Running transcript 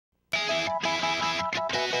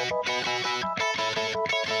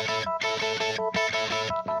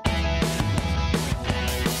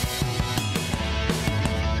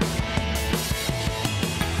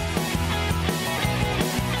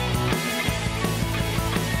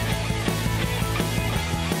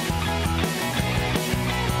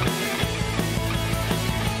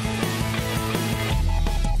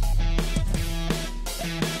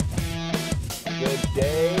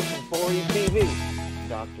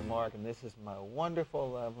Dr. Mark, and this is my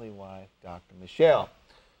wonderful, lovely wife, Dr. Michele.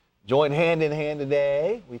 Joined hand in hand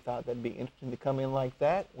today. We thought that'd be interesting to come in like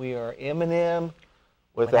that. We are M&M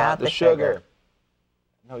without the sugar.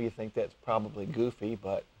 I know you think that's probably goofy,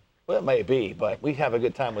 but, well, it may be, but we have a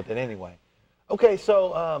good time with it anyway. Okay,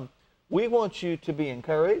 so we want you to be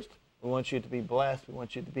encouraged. We want you to be blessed. We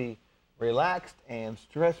want you to be relaxed and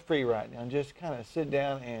stress-free right now, and just kind of sit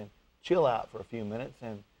down and chill out for a few minutes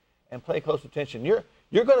and pay close attention.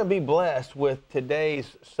 You're going to be blessed with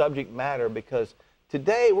today's subject matter, because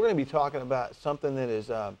today we're going to be talking about something that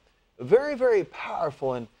is very, very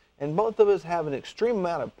powerful, and both of us have an extreme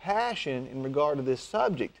amount of passion in regard to this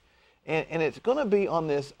subject. And it's going to be on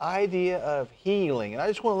this idea of healing. And I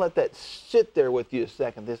just want to let that sit there with you a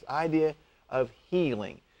second, this idea of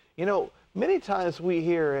healing. You know, many times we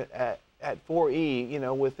hear at 4E, you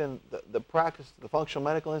know, within the practice of the Functional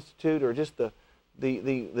Medical Institute, or just the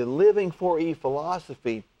living 4E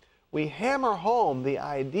philosophy, we hammer home the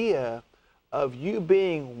idea of you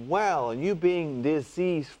being well and you being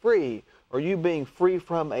disease-free, or you being free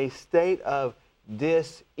from a state of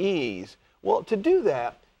dis-ease. Well, to do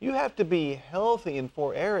that, you have to be healthy in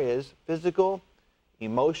 4 areas: physical,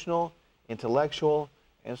 emotional, intellectual,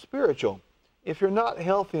 and spiritual. If you're not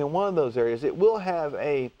healthy in one of those areas, it will have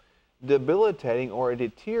a debilitating or a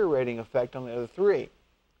deteriorating effect on the other 3.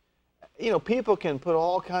 You know, people can put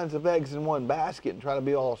all kinds of eggs in one basket and try to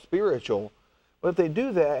be all spiritual, but if they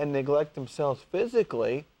do that and neglect themselves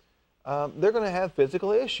physically, they're going to have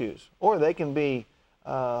physical issues. Or they can be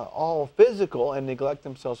all physical and neglect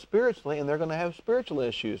themselves spiritually, and they're going to have spiritual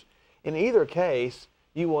issues. In either case,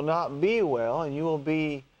 you will not be well, and you will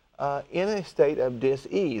be in a state of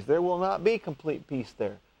dis-ease. There will not be complete peace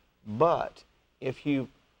there. But if you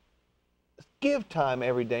give time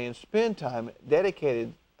every day and spend time,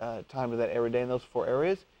 dedicated time to that every day in those 4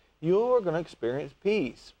 areas, you are going to experience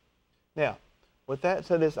peace. Now, with that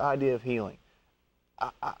said, this idea of healing,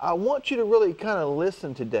 I want you to really kind of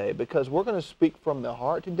listen today, because we're going to speak from the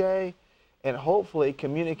heart today and hopefully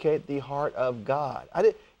communicate the heart of God.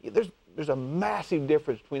 There's a massive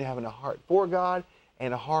difference between having a heart for God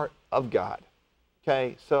and a heart of God.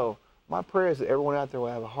 Okay, so my prayer is that everyone out there will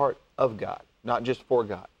have a heart of God, not just for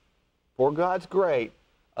God. For God's great,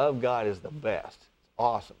 of God is the best.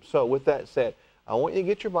 Awesome. So with that said, I want you to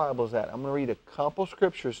get your Bibles out. I'm going to read a couple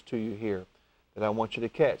scriptures to you here that I want you to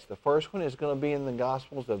catch. The first one is going to be in the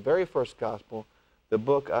Gospels, the very first Gospel, the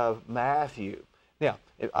book of Matthew. Now,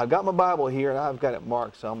 I've got my Bible here, and I've got it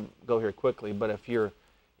marked, so I'm going to go here quickly. But if you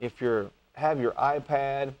have your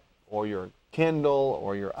iPad or your Kindle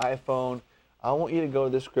or your iPhone, I want you to go to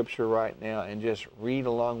this scripture right now and just read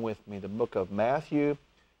along with me. The book of Matthew,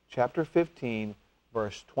 chapter 15,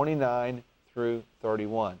 verse 29 through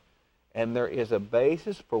 31. And there is a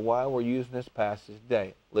basis for why we're using this passage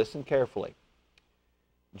today. Listen carefully.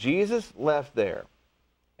 Jesus left there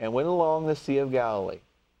and went along the Sea of Galilee.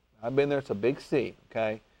 I've been there. It's a big sea,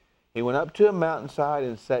 okay? He went up to a mountainside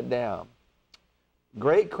and sat down.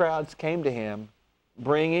 Great crowds came to him,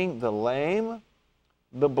 bringing the lame,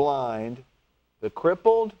 the blind, the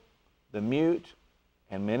crippled, the mute,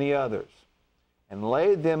 and many others, and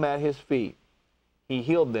laid them at his feet. He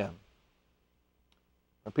healed them.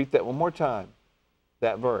 Repeat that one more time,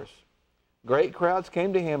 that verse. Great crowds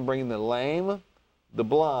came to him, bringing the lame, the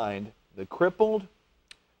blind, the crippled,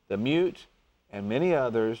 the mute, and many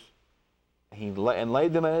others, and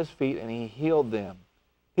laid them at his feet, and he healed them.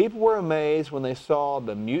 People were amazed when they saw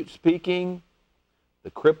the mute speaking,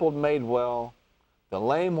 the crippled made well, the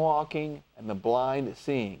lame walking, and the blind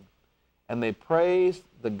seeing. And they praised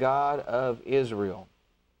the God of Israel.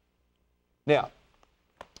 Now,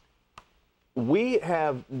 we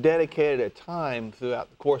have dedicated a time throughout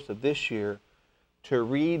the course of this year to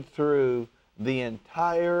read through the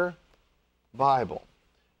entire Bible.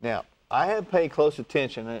 Now, I have paid close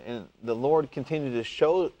attention, and the Lord continues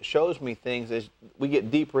to shows me things as we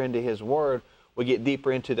get deeper into His Word. We get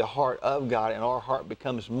deeper into the heart of God, and our heart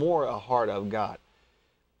becomes more a heart of God.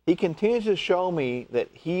 He continues to show me that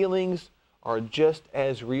healings are just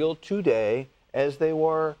as real today as they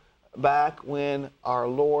were back when our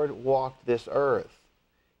Lord walked this earth.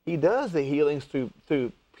 He does the healings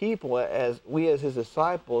through people, as his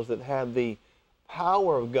disciples, that have the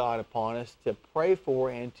power of God upon us to pray for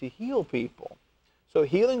and to heal people. So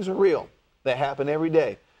healings are real. They happen every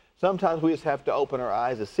day. Sometimes we just have to open our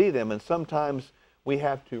eyes to see them, and sometimes we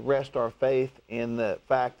have to rest our faith in the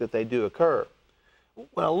fact that they do occur.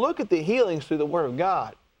 When I look at the healings through the Word of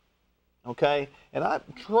God, okay, and I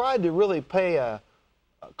tried to really pay a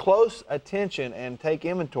close attention and take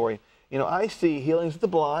inventory. You know, I see healings of the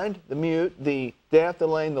blind, the mute, the deaf, the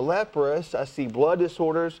lame, the leprous. I see blood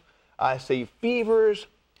disorders. I see fevers.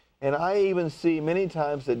 And I even see many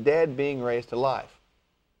times the dead being raised to life.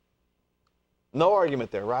 No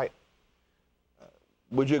argument there, right?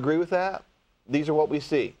 Would you agree with that? These are what we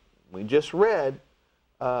see. We just read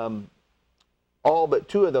all but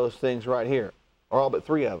 2 of those things right here, or all but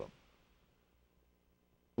 3 of them.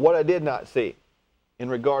 What I did not see in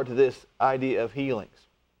regard to this idea of healings,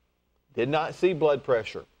 did not see blood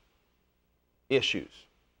pressure issues.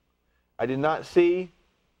 I did not see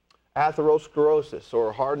atherosclerosis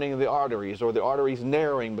or hardening of the arteries or the arteries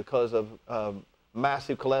narrowing because of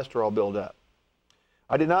massive cholesterol buildup.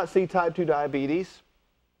 I did not see type 2 diabetes.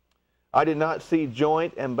 I did not see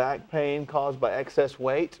joint and back pain caused by excess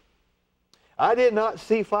weight. I did not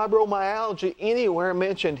see fibromyalgia anywhere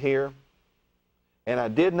mentioned here. And I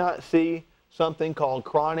did not see something called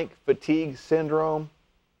chronic fatigue syndrome.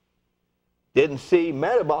 Didn't see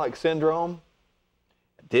metabolic syndrome.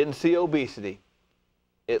 Didn't see obesity,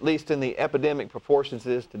 at least in the epidemic proportions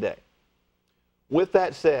it is today. With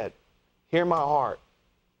that said, hear my heart.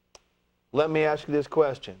 Let me ask you this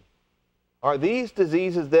question. Are these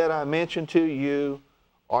diseases that I mentioned to you,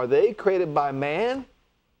 are they created by man,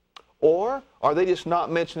 or are they just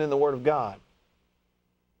not mentioned in the Word of God?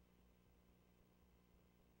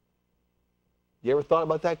 You ever thought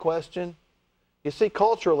about that question? You see,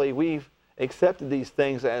 culturally, we've accepted these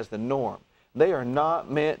things as the norm. They are not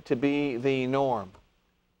meant to be the norm.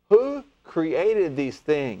 Who created these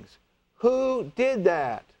things? Who did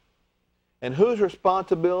that? And whose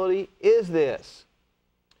responsibility is this?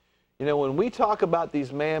 You know, when we talk about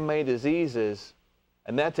these man-made diseases,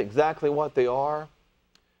 and that's exactly what they are,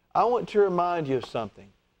 I want to remind you of something.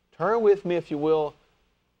 Turn with me, if you will,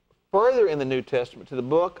 further in the New Testament to the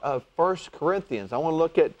book of 1 Corinthians. I want to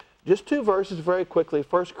look at just 2 verses very quickly.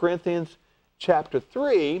 1 Corinthians chapter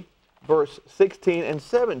 3, verse 16 and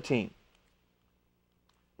 17.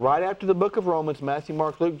 Right after the book of Romans, Matthew,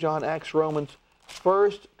 Mark, Luke, John, Acts, Romans,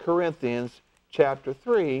 1 Corinthians chapter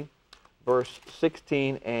 3, verse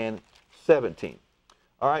 16 and 17.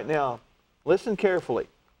 All right, now, listen carefully.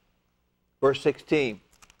 Verse 16.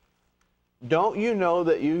 Don't you know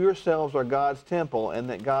that you yourselves are God's temple and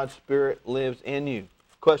that God's Spirit lives in you?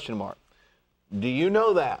 Question mark. Do you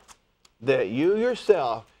know that? That you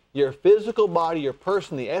yourself, your physical body, your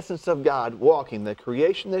person, the essence of God, walking, the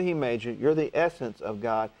creation that He made you, you're the essence of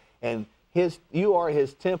God, and you are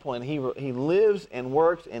His temple, and He lives and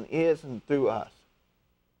works and is and through us.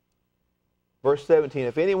 Verse 17,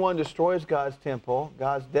 if anyone destroys God's temple,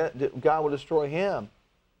 God will destroy him.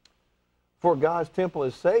 For God's temple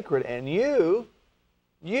is sacred, and you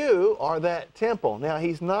are that temple. Now,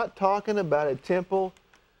 he's not talking about a temple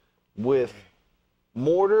with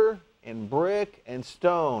mortar and brick and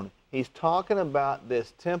stone. He's talking about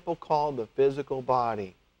this temple called the physical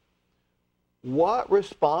body. What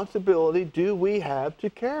responsibility do we have to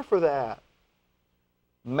care for that?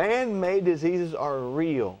 Man-made diseases are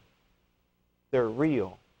real. They're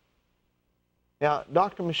real. Now,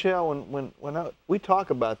 Dr. Michele, when we talk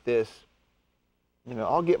about this, you know,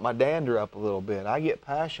 I'll get my dander up a little bit. I get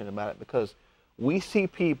passionate about it because we see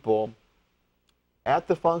people at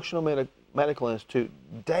the Functional Medical Institute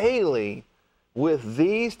daily with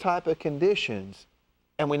these type of conditions,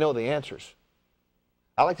 and we know the answers.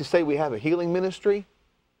 I like to say we have a healing ministry.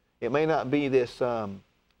 It may not be this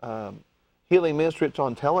healing ministry that's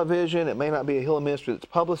on television. It may not be a healing ministry that's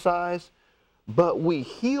publicized. But we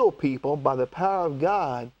heal people by the power of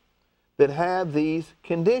God that have these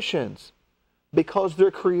conditions because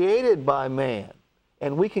they're created by man.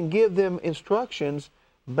 And we can give them instructions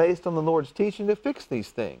based on the Lord's teaching to fix these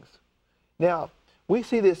things. Now, we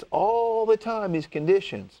see this all the time, these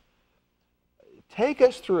conditions. Take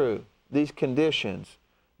us through these conditions,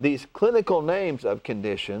 these clinical names of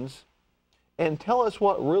conditions, and tell us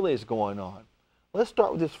what really is going on. Let's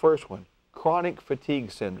start with this first one, chronic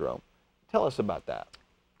fatigue syndrome. Tell us about that.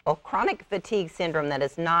 Well, chronic fatigue syndrome that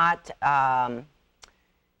is not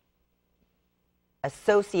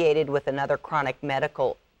associated with another chronic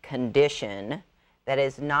medical condition, that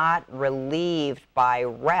is not relieved by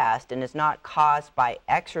rest and is not caused by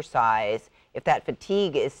exercise, if that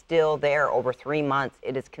fatigue is still there over 3 months,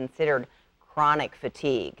 it is considered chronic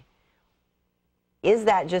fatigue. Is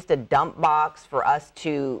that just a dump box for us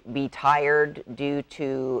to be tired due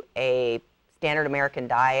to a standard American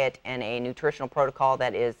diet and a nutritional protocol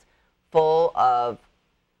that is full of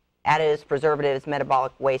additives, preservatives,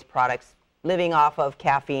 metabolic waste products, living off of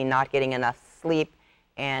caffeine, not getting enough sleep,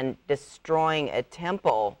 and destroying a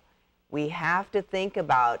temple? We have to think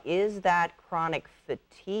about, is that chronic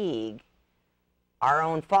fatigue our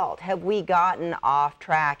own fault? Have we gotten off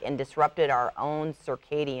track and disrupted our own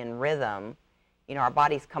circadian rhythm? You know, our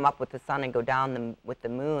bodies come up with the sun and go down with the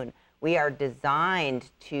moon. We are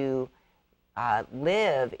designed to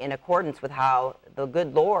live in accordance with how the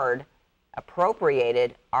good Lord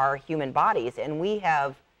appropriated our human bodies, and we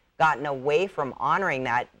have gotten away from honoring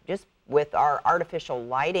that just with our artificial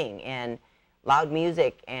lighting and loud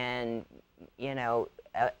music and, you know,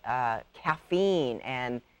 caffeine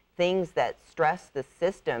and things that stress the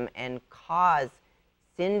system and cause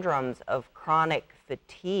syndromes of chronic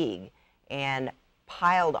fatigue. And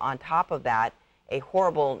piled on top of that, a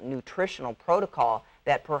horrible nutritional protocol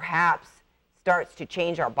that perhaps starts to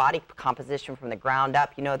change our body composition from the ground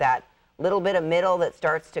up. You know, that little bit of middle that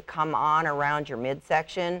starts to come on around your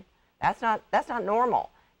midsection, that's not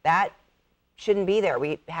normal. That shouldn't be there.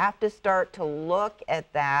 We have to start to look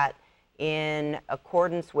at that in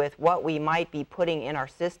accordance with what we might be putting in our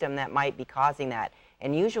system that might be causing that.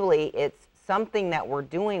 And usually it's something that we're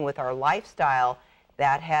doing with our lifestyle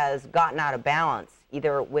that has gotten out of balance,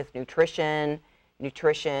 either with nutrition,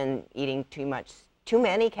 eating too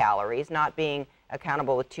many calories, not being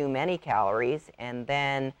accountable with too many calories, and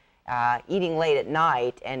then eating late at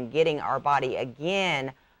night and getting our body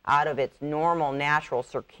again out of its normal, natural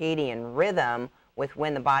circadian rhythm with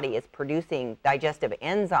when the body is producing digestive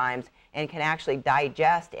enzymes and can actually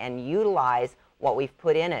digest and utilize what we've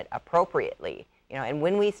put in it appropriately. You know, and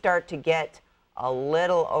when we start to get a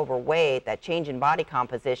little overweight, that change in body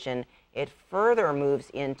composition, it further moves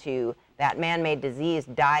into that man-made disease,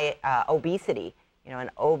 obesity. You know, and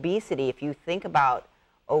obesity, if you think about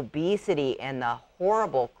obesity and the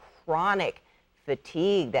horrible chronic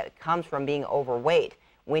fatigue that comes from being overweight,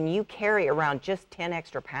 when you carry around just 10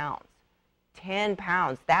 extra pounds, 10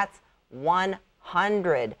 pounds, that's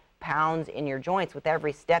 100 pounds in your joints with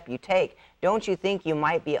every step you take. Don't you think you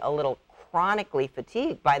might be a little chronically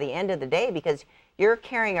fatigued by the end of the day, because you're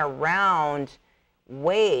carrying around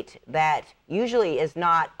weight that usually is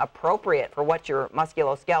not appropriate for what your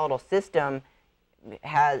musculoskeletal system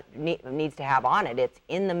needs to have on it. It's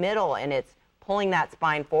in the middle, and it's pulling that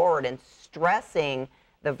spine forward and stressing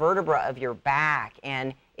the vertebra of your back,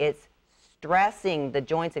 and it's stressing the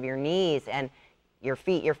joints of your knees and your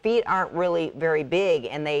feet. Your feet aren't really very big,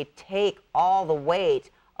 and they take all the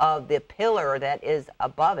weight of the pillar that is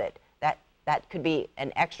above it. That could be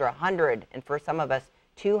an extra 100, and for some of us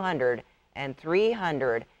 200 and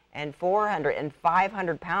 300 and 400 and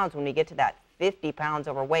 500 pounds when we get to that 50 pounds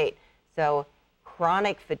overweight. So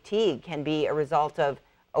chronic fatigue can be a result of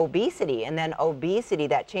obesity, and then obesity,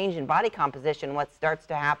 that change in body composition, what starts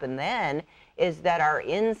to happen then is that our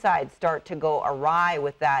insides start to go awry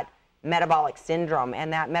with that metabolic syndrome,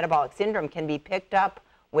 and that metabolic syndrome can be picked up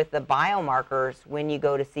with the biomarkers when you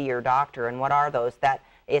go to see your doctor. And what are those?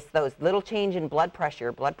 It's those little change in blood pressure.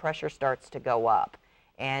 Your blood pressure starts to go up,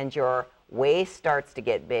 and your waist starts to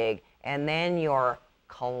get big, and then your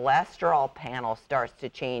cholesterol panel starts to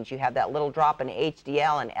change. You have that little drop in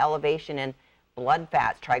HDL and elevation in blood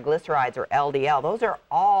fats, triglycerides, or LDL. Those are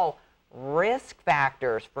all risk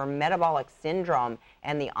factors for metabolic syndrome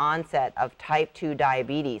and the onset of type 2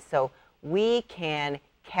 diabetes. So we can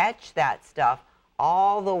catch that stuff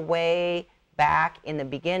all the way back in the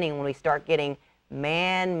beginning when we start getting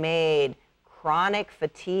man-made chronic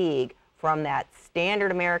fatigue from that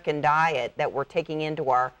standard American diet that we're taking into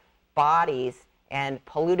our bodies and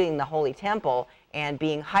polluting the holy temple, and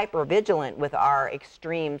being hypervigilant with our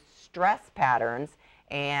extreme stress patterns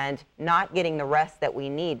and not getting the rest that we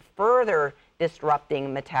need, further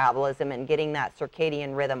disrupting metabolism and getting that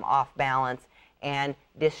circadian rhythm off balance and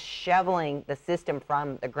disheveling the system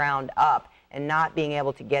from the ground up and not being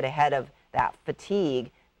able to get ahead of that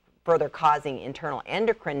fatigue, further causing internal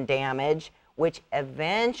endocrine damage, which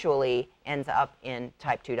eventually ends up in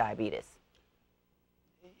type 2 diabetes.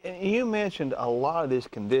 And you mentioned a lot of these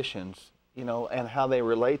conditions, you know, and how they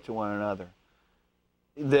relate to one another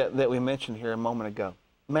that we mentioned here a moment ago.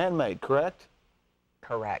 Man-made, correct?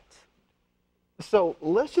 Correct. So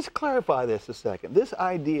let's just clarify this a second. This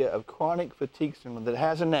idea of chronic fatigue syndrome that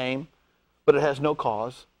has a name, but it has no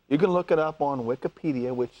cause. You can look it up on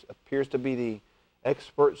Wikipedia, which appears to be the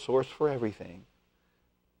expert source for everything.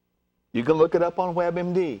 You can look it up on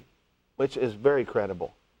WebMD, which is very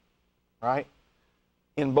credible. right?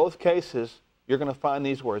 In both cases, you're going to find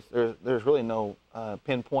these words. There's really no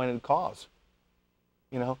pinpointed cause.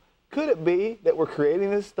 You know, could it be that we're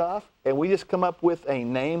creating this stuff and we just come up with a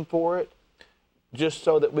name for it just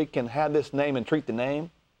so that we can have this name and treat the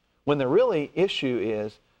name? When the really issue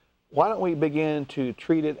is, why don't we begin to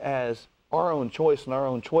treat it as our own choice, and our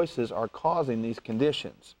own choices are causing these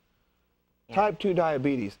conditions? Yeah. Type 2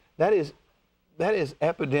 diabetes, that is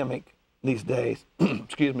epidemic these days,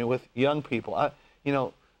 excuse me, with young people. You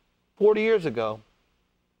know, 40 years ago,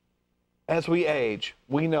 as we age,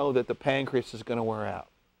 we know that the pancreas is going to wear out.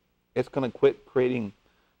 It's going to quit creating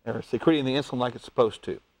or secreting the insulin like it's supposed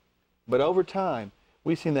to. But over time,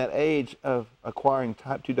 we've seen that age of acquiring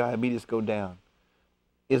type 2 diabetes go down.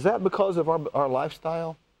 Is that because of our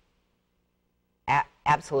lifestyle?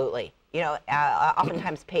 Absolutely. You know,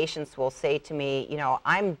 oftentimes patients will say to me, you know,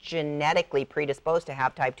 I'm genetically predisposed to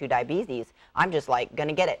have type 2 diabetes. I'm just like going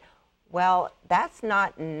to get it. Well, that's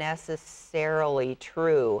not necessarily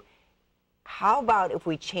true. How about if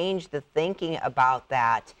we change the thinking about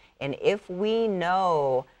that, and if we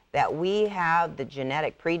know that we have the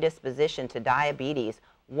genetic predisposition to diabetes,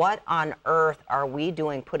 what on earth are we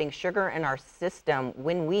doing putting sugar in our system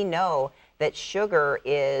when we know that sugar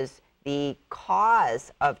is the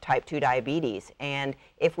cause of type 2 diabetes? And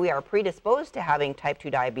if we are predisposed to having type 2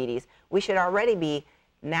 diabetes, we should already be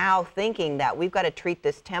now thinking that we've got to treat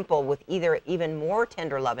this temple with either even more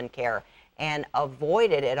tender love and care and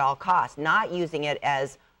avoid it at all costs, not using it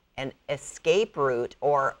as an escape route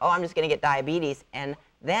or, oh, I'm just going to get diabetes, and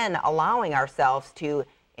then allowing ourselves to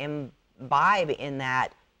imbibe in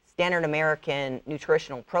that standard American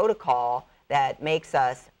nutritional protocol that makes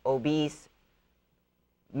us obese,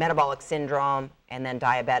 metabolic syndrome, and then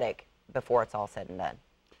diabetic before it's all said and done.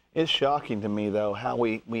 It's shocking to me, though, how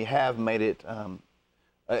we have made it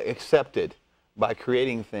accepted by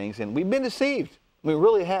creating things, and we've been deceived. We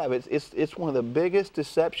really have. It's one of the biggest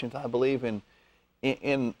deceptions, I believe,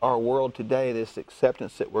 in our world today, this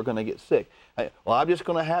acceptance that we're going to get sick. Well, I'm just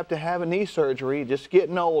going to have a knee surgery, just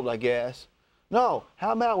getting old, I guess. No,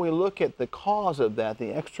 how about we look at the cause of that,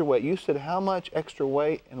 the extra weight. You said how much extra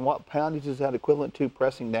weight and what poundage is that equivalent to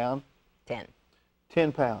pressing down? 10.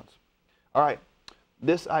 10 pounds. All right,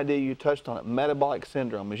 this idea you touched on it, metabolic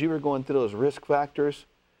syndrome. As you were going through those risk factors,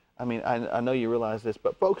 I mean, I know you realize this,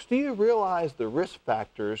 but folks, do you realize the risk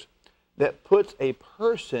factors that puts a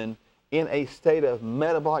person in a state of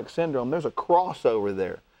metabolic syndrome? There's a crossover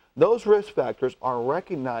there. Those risk factors are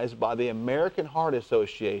recognized by the American Heart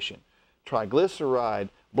Association. Triglyceride,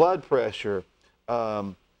 blood pressure,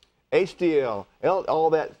 HDL, all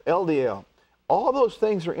that, LDL. All those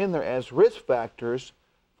things are in there as risk factors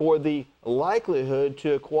for the likelihood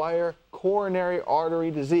to acquire coronary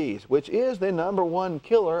artery disease, which is the #1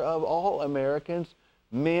 killer of all Americans,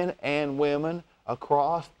 men and women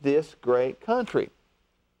across this great country.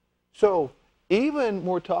 So even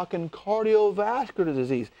we're talking cardiovascular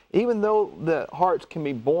disease, even though the hearts can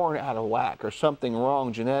be born out of whack or something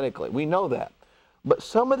wrong genetically, we know that. But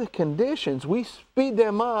some of the conditions, we speed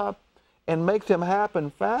them up and make them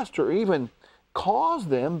happen faster, or even cause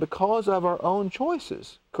them because of our own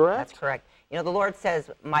choices, correct? That's correct. You know, the Lord says,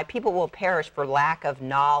 my people will perish for lack of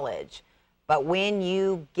knowledge. But when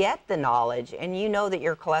you get the knowledge and you know that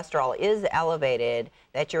your cholesterol is elevated,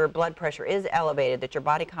 that your blood pressure is elevated, that your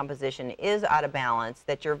body composition is out of balance,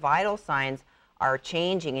 that your vital signs are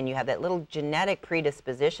changing, and you have that little genetic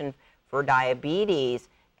predisposition for diabetes,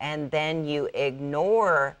 and then you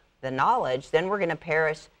ignore the knowledge, then we're going to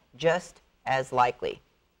perish just as likely.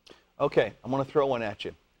 Okay, I'm going to throw one at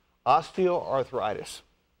you. Osteoarthritis.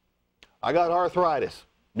 I got arthritis.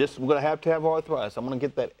 I'm going to have arthritis. I'm going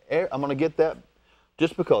to get that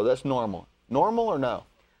just because that's normal. Normal or no?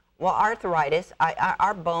 Well, arthritis,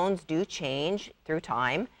 our bones do change through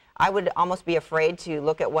time. I would almost be afraid to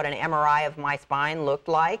look at what an MRI of my spine looked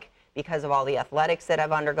like because of all the athletics that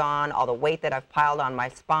I've undergone, all the weight that I've piled on my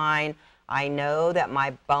spine. I know that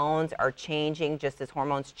my bones are changing just as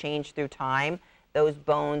hormones change through time. Those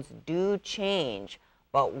bones do change,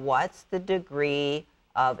 but what's the degree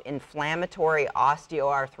of inflammatory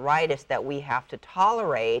osteoarthritis that we have to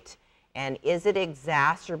tolerate, and is it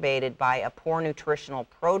exacerbated by a poor nutritional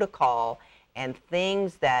protocol and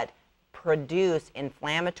things that produce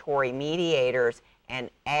inflammatory mediators and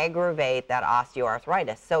aggravate that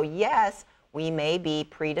osteoarthritis? So yes, we may be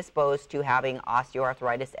predisposed to having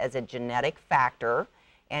osteoarthritis as a genetic factor,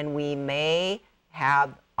 and we may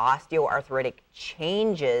have osteoarthritic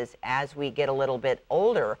changes as we get a little bit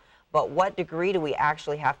older. But what degree do we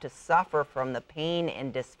actually have to suffer from the pain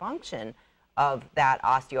and dysfunction of that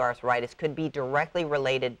osteoarthritis could be directly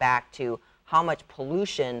related back to how much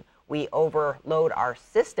pollution we overload our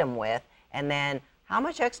system with, and then how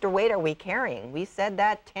much extra weight are we carrying? We said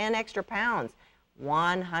that 10 extra pounds,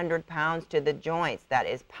 100 pounds to the joints. That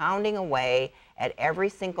is pounding away at every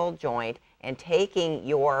single joint and taking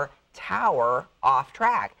your tower off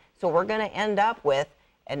track. So we're going to end up with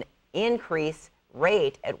an increased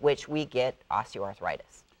rate at which we get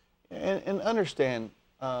osteoarthritis. And understand,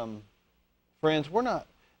 friends,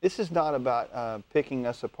 this is not about picking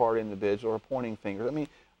us apart individually or pointing fingers. I mean,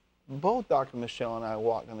 both Dr. Michele and I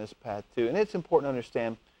walked on this path too, and it's important to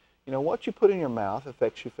understand, you know, what you put in your mouth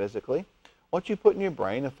affects you physically, what you put in your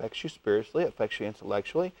brain affects you spiritually, affects you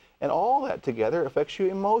intellectually, and all that together affects you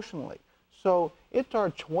emotionally. So it's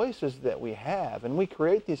our choices that we have, and we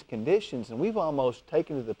create these conditions, and we've almost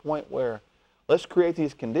taken to the point where let's create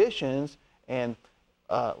these conditions, and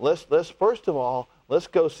let's first of all, let's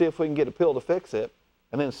go see if we can get a pill to fix it.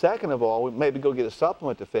 And then second of all, we maybe go get a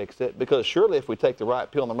supplement to fix it, because surely if we take the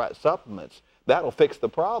right pill and the right supplements, that'll fix the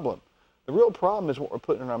problem. The real problem is what we're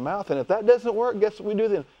putting in our mouth, and if that doesn't work, guess what we do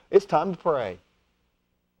then? It's time to pray.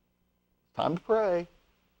 It's time to pray.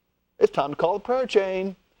 It's time to call the prayer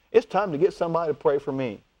chain. It's time to get somebody to pray for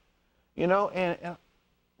me. You know, and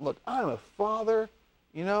look, I'm a father,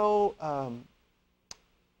 you know,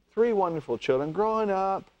 3 wonderful children. Growing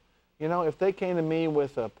up, you know, if they came to me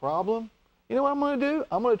with a problem, you know what I'm going to do?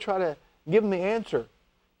 I'm going to try to give them the answer.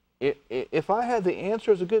 If I have the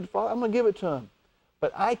answer as a good father, I'm going to give it to them.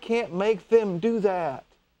 But I can't make them do that.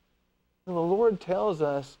 And the Lord tells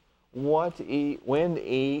us what to eat, when to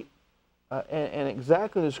eat, and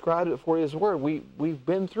exactly described it for His Word. We've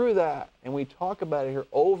been through that, and we talk about it here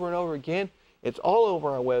over and over again. It's all over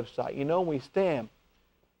our website. You know, we stand.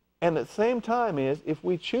 And at the same time is, if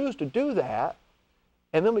we choose to do that,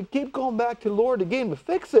 and then we keep going back to the Lord again to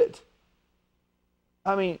fix it,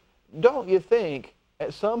 I mean, don't you think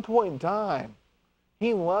at some point in time,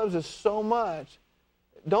 He loves us so much?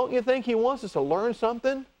 Don't you think He wants us to learn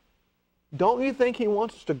something? Don't you think He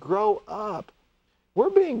wants us to grow up? We're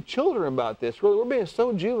being children about this, really. We're being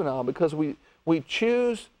so juvenile because we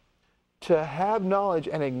choose to have knowledge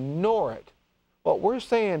and ignore it. What we're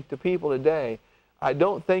saying to people today, I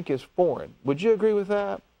don't think is foreign. Would you agree with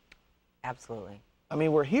that? Absolutely. I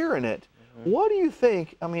mean, we're hearing it. What do you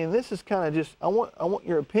think? I mean, this is kind of just, I want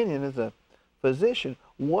your opinion as a physician.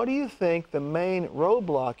 What do you think the main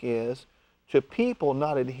roadblock is to people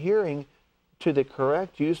not adhering to the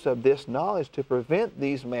correct use of this knowledge to prevent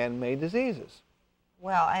these man-made diseases?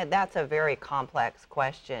 Well, that's a very complex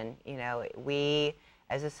question. You know, we,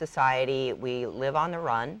 as a society, we live on the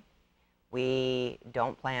run. We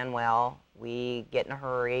don't plan well. We get in a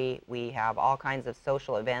hurry. We have all kinds of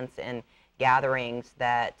social events and gatherings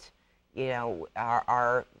that, you know,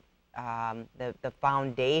 are the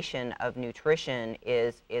foundation of nutrition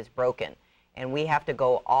is broken. And we have to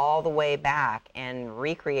go all the way back and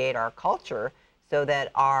recreate our culture so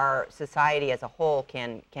that our society as a whole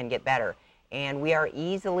can get better. And we are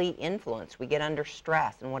easily influenced. We get under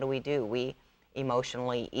stress, and what do? We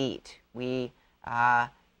emotionally eat. We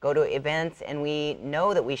go to events, and we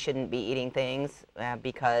know that we shouldn't be eating things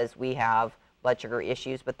because we have blood sugar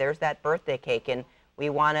issues, but there's that birthday cake, and we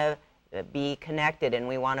want to be connected, and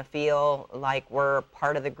we want to feel like we're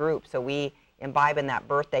part of the group, so we imbibe in that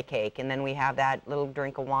birthday cake, and then we have that little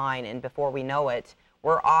drink of wine, and before we know it,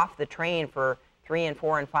 we're off the train for 3 and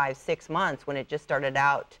 4 and 5, 6 months when it just started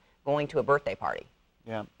out going to a birthday party.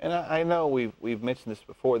 Yeah, and I know we've mentioned this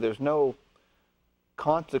before. There's no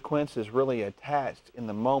consequences really attached in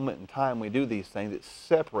the moment in time we do these things. It's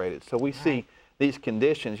separated. So we see these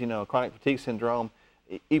conditions, you know, chronic fatigue syndrome,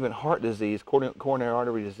 even heart disease, coronary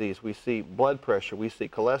artery disease. We see blood pressure. We see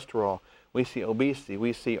cholesterol. We see obesity.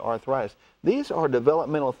 We see arthritis. These are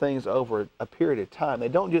developmental things over a period of time. They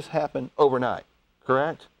don't just happen overnight,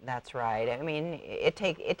 correct? That's right. I mean, it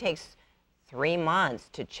takes 3 months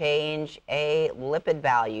to change a lipid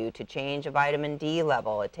value, to change a vitamin D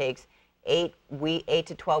level. It takes 8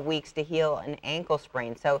 to 12 weeks to heal an ankle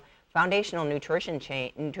sprain. So foundational nutrition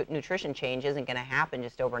change isn't going to happen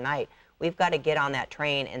just overnight. We've got to get on that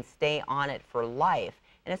train and stay on it for life.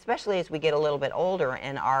 And especially as we get a little bit older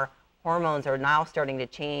and our hormones are now starting to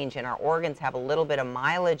change and our organs have a little bit of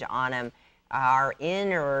mileage on them, our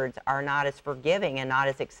innards are not as forgiving and not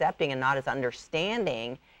as accepting and not as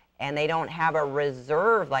understanding, and they don't have a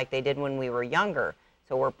reserve like they did when we were younger.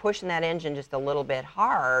 So we're pushing that engine just a little bit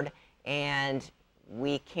hard, and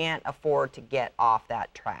we can't afford to get off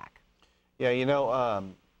that track. Yeah, you know,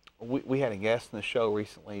 we had a guest in the show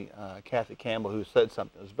recently, Kathy Campbell, who said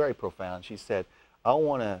something that was very profound. She said, I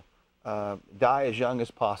want to die as young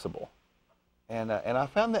as possible. And I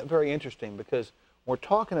found that very interesting because we're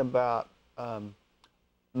talking about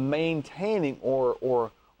maintaining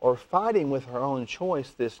or fighting with our own choice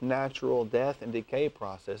this natural death and decay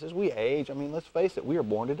process. As we age, I mean, let's face it, we are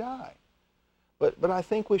born to die. But I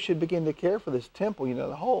think we should begin to care for this temple. You know,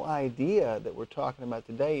 the whole idea that we're talking about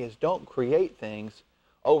today is don't create things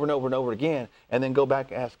over and over and over again and then go back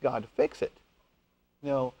and ask God to fix it. You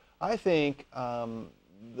know, I think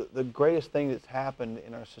the greatest thing that's happened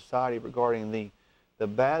in our society regarding the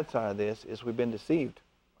bad side of this is we've been deceived.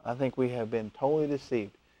 I think we have been totally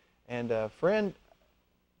deceived. And friend,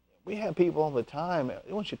 we have people all the time.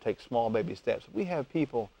 I want you to take small baby steps. We have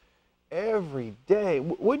people every day.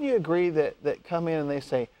 Wouldn't you agree that come in and they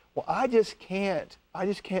say, well, I just can't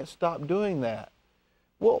stop doing that.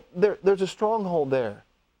 Well, there's a stronghold there,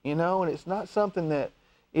 you know, and it's not something that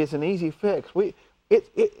is an easy fix.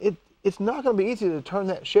 It's not going to be easy to turn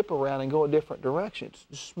that ship around and go a different direction.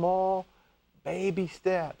 It's small baby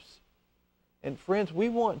steps. And friends, we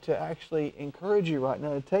want to actually encourage you right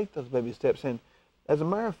now to take those baby steps. And as a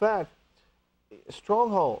matter of fact,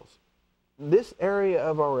 strongholds, this area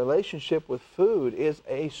of our relationship with food is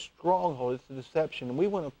a stronghold. It's a deception. And we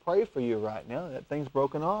want to pray for you right now that thing's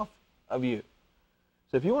broken off of you.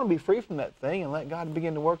 So if you want to be free from that thing and let God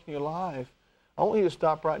begin to work in your life, I want you to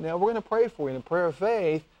stop right now. We're going to pray for you. And a prayer of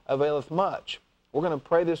faith availeth much. We're going to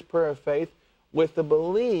pray this prayer of faith with the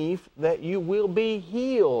belief that you will be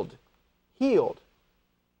healed. Healed.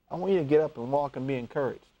 I want you to get up and walk and be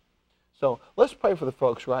encouraged. So let's pray for the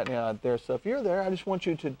folks right now out there. So if you're there, I just want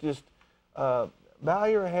you to just bow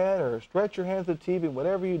your head or stretch your hands to the TV,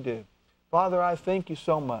 whatever you do. Father, I thank you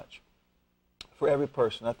so much for every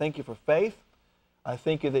person. I thank you for faith. I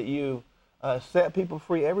thank you that you set people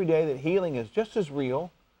free every day, that healing is just as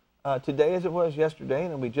real today as it was yesterday,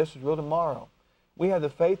 and it'll be just as real tomorrow. We have the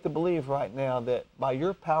faith to believe right now that by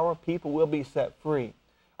your power, people will be set free.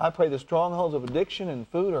 I pray the strongholds of addiction and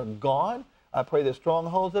food are gone. I pray the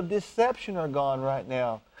strongholds of deception are gone right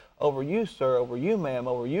now over you, sir, over you, ma'am,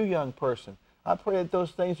 over you, young person. I pray that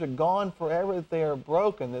those things are gone forever, that they are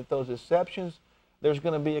broken, that those deceptions, there's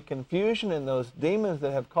going to be a confusion in those demons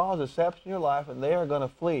that have caused deception in your life, and they are going to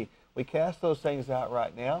flee. We cast those things out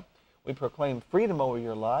right now. We proclaim freedom over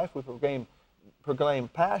your life. We proclaim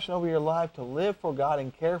passion over your life to live for God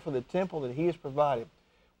and care for the temple that He has provided.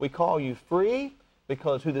 We call you free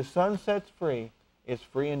because who the Son sets free is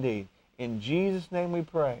free indeed. In Jesus' name we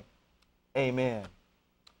pray. Amen.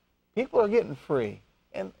 People are getting free,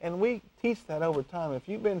 and we teach that over time. If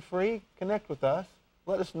you've been free, connect with us.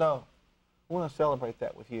 Let us know. We want to celebrate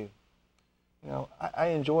that with you. You know, I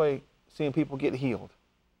enjoy seeing people get healed.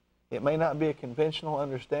 It may not be a conventional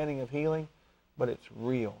understanding of healing, but it's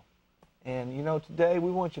real. And, you know, today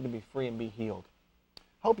we want you to be free and be healed.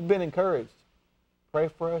 Hope you've been encouraged. Pray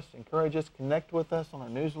for us, encourage us, connect with us on our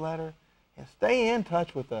newsletter, and stay in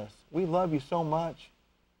touch with us. We love you so much.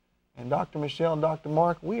 And Dr. Michele and Dr.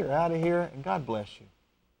 Mark, we are out of here, and God bless you.